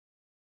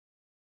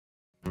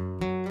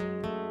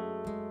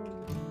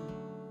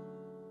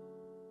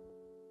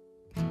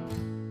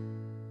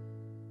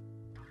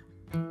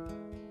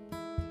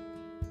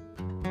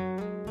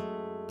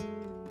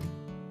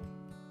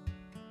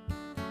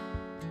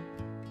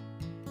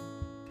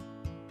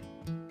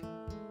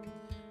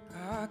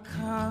I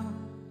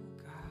come,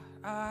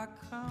 God, I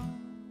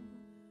come.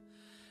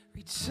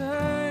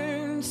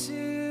 Return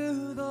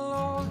to the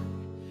Lord,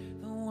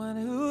 the one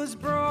who's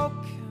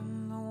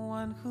broken, the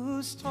one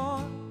who's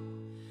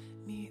torn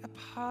me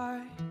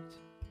apart.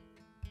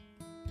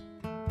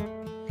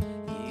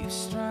 You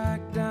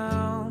strike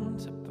down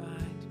to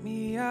bind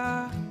me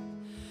up.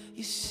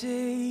 You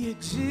say you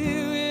do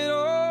it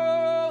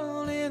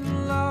all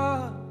in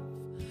love,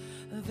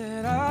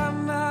 that I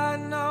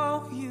might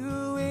know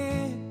you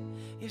in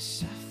your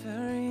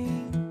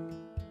suffering.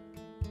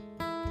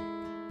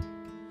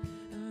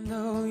 And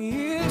though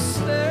you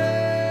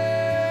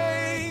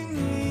slay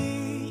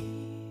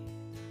me,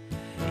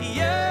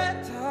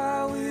 yet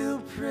I will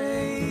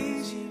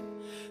praise you.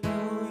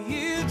 Though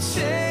you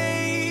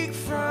take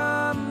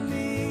from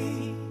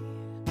me,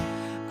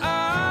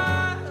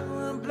 I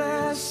will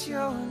bless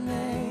your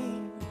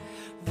name.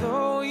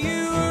 Though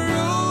you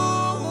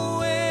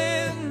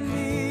ruin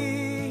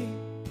me,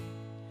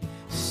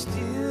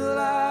 still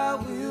I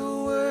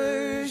will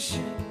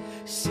worship,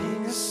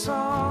 sing a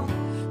song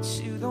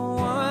to the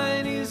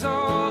one who's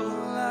all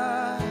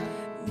I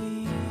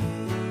need.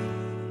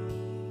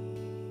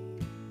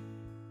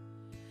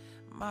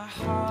 My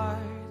heart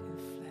and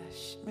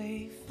flesh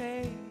may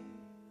fade,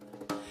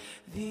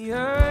 the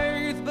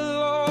earth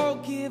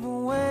below give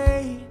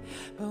way,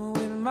 but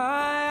with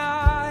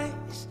my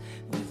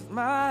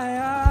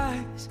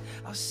eyes,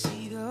 I'll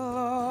see the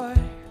Lord.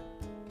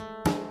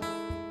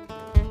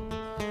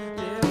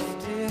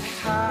 Lifted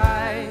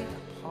high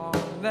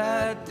upon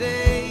that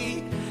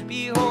day,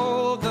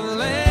 behold the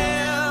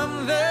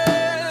Lamb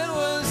that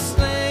was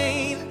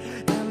slain,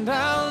 and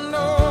I'll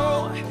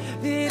know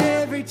that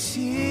every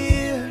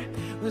tear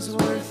was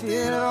worth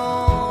it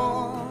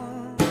all.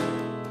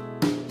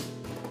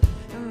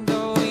 And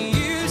though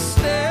you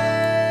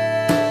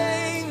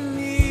slay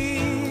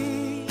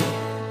me,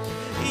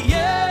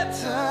 yet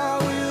I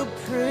will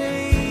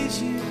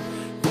praise you.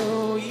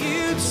 Though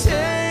you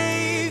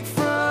take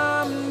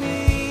from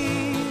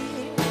me,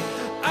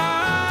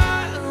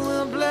 I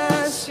will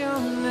bless your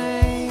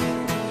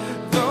name.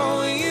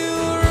 Though you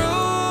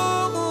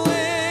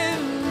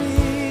ruin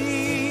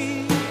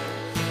me,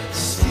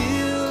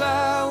 still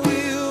I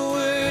will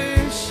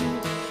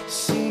worship,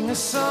 sing a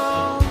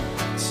song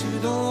to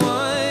the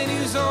one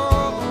who's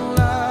all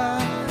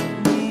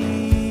I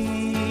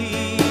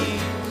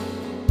need.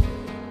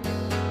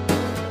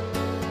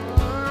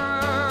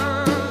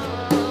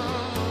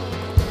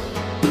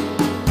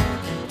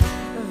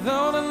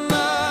 Though the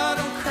night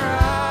I'm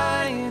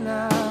crying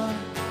out,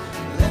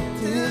 let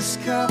this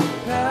cup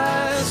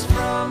pass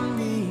from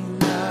me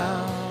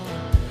now.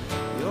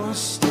 You're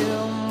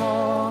still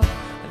more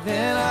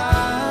than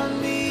I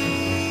need.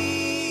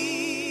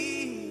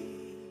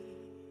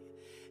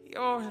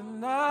 You're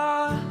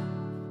enough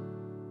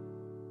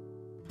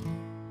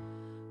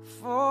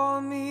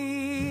for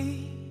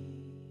me.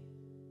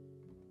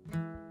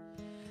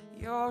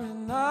 You're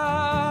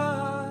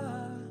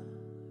enough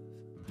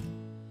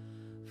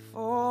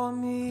for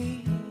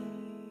me.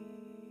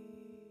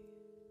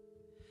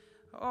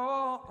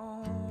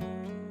 Oh,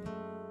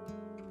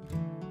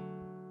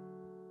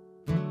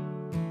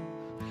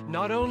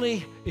 Not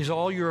only is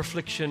all your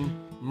affliction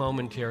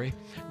momentary,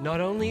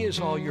 not only is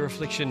all your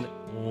affliction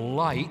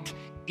light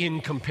in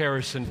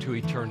comparison to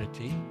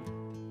eternity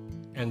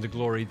and the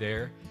glory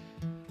there,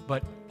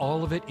 but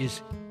all of it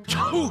is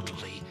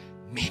totally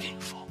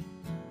meaningful.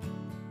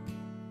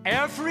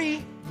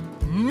 Every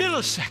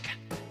millisecond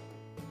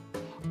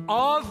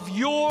of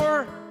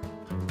your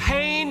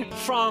pain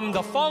from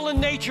the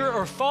fallen nature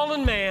or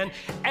fallen man,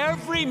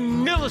 every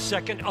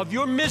millisecond of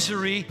your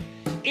misery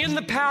in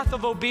the path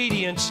of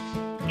obedience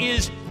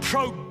is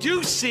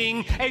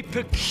producing a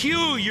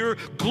peculiar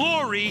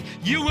glory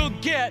you will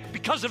get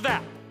because of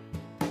that.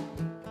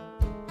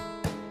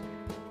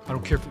 I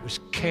don't care if it was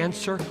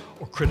cancer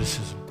or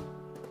criticism.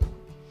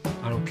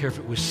 I don't care if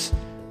it was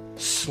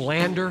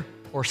slander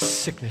or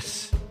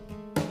sickness.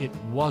 It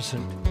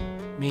wasn't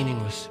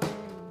meaningless.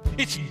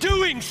 It's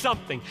doing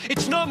something.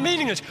 It's not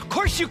meaningless. Of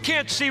course you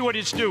can't see what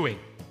it's doing.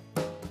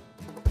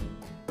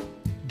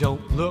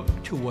 Don't look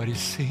to what is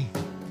seen.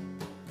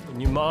 When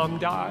your mom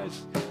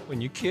dies,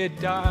 when your kid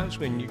dies,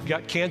 when you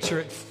got cancer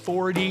at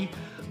 40,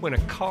 when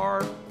a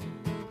car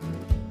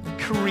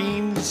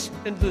careens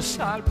into the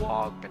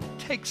sidewalk and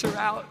takes her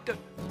out,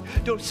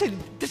 don't say,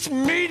 it's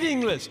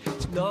meaningless.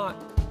 It's not.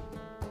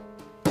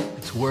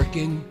 It's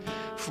working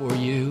for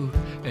you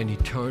an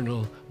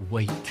eternal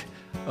weight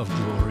of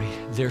glory.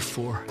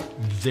 Therefore,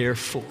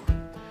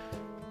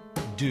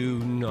 do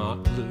not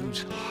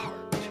lose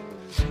heart,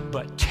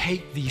 but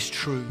take these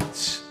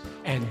truths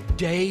and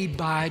day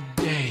by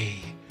day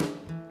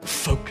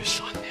focus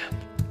on them.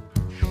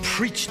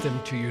 Preach them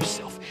to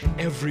yourself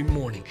every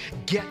morning.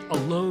 Get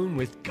alone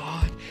with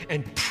God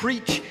and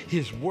preach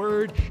His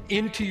word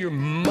into your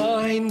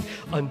mind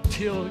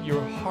until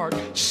your heart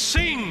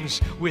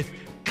sings with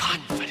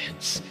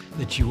confidence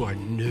that you are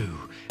new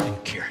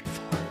and cared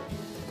for.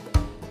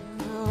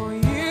 though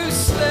you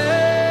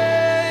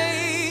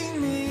slay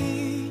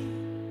me,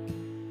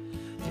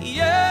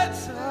 yet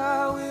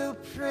I will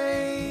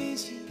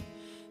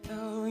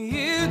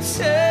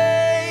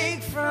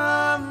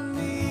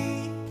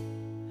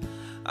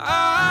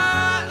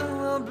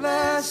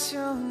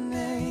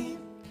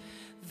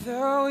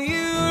Though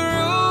you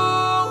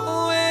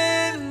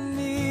ruin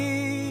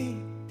me,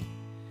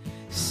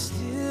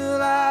 still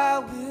I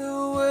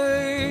will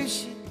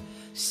worship,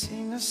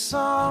 sing a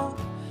song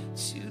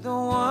to the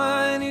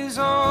one who's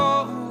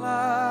all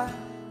I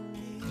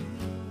need.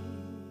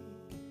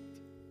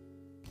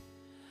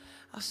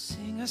 I'll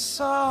sing a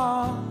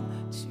song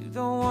to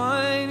the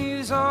one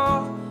who's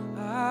all